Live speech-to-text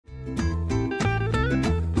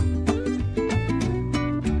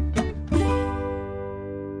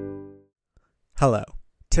Hello.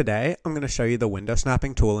 Today, I'm going to show you the window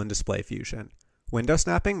snapping tool in DisplayFusion. Window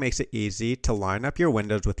snapping makes it easy to line up your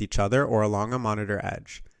windows with each other or along a monitor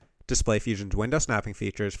edge. DisplayFusion's window snapping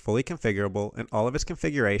feature is fully configurable, and all of its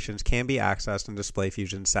configurations can be accessed in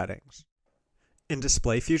DisplayFusion settings. In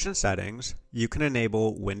DisplayFusion settings, you can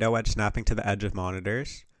enable window edge snapping to the edge of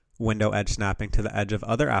monitors, window edge snapping to the edge of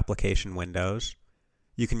other application windows.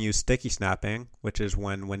 You can use sticky snapping, which is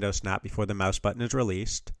when windows snap before the mouse button is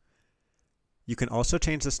released. You can also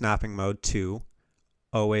change the snapping mode to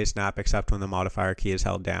always snap except when the modifier key is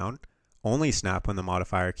held down, only snap when the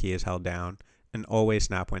modifier key is held down, and always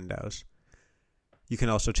snap windows. You can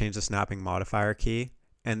also change the snapping modifier key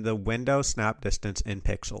and the window snap distance in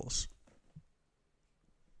pixels.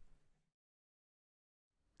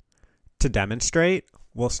 To demonstrate,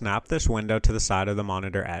 we'll snap this window to the side of the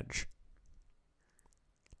monitor edge.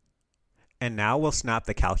 And now we'll snap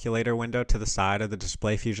the calculator window to the side of the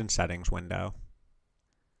DisplayFusion settings window.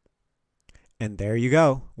 And there you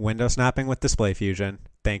go, window snapping with DisplayFusion.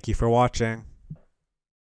 Thank you for watching.